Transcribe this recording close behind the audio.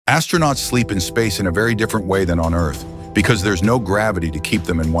Astronauts sleep in space in a very different way than on Earth because there's no gravity to keep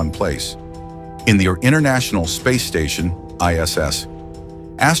them in one place. In the International Space Station, ISS,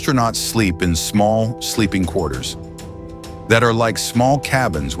 astronauts sleep in small sleeping quarters that are like small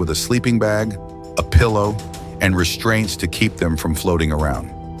cabins with a sleeping bag, a pillow, and restraints to keep them from floating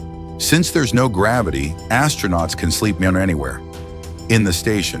around. Since there's no gravity, astronauts can sleep anywhere in the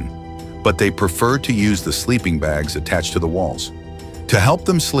station, but they prefer to use the sleeping bags attached to the walls. To help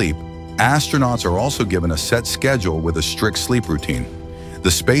them sleep, astronauts are also given a set schedule with a strict sleep routine. The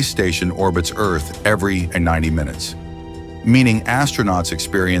space station orbits Earth every 90 minutes, meaning astronauts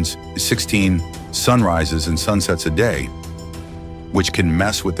experience 16 sunrises and sunsets a day, which can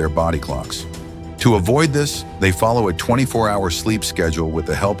mess with their body clocks. To avoid this, they follow a 24-hour sleep schedule with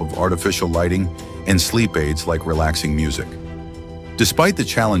the help of artificial lighting and sleep aids like relaxing music. Despite the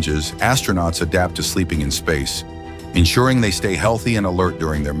challenges, astronauts adapt to sleeping in space, ensuring they stay healthy and alert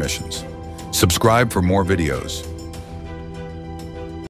during their missions. Subscribe for more videos.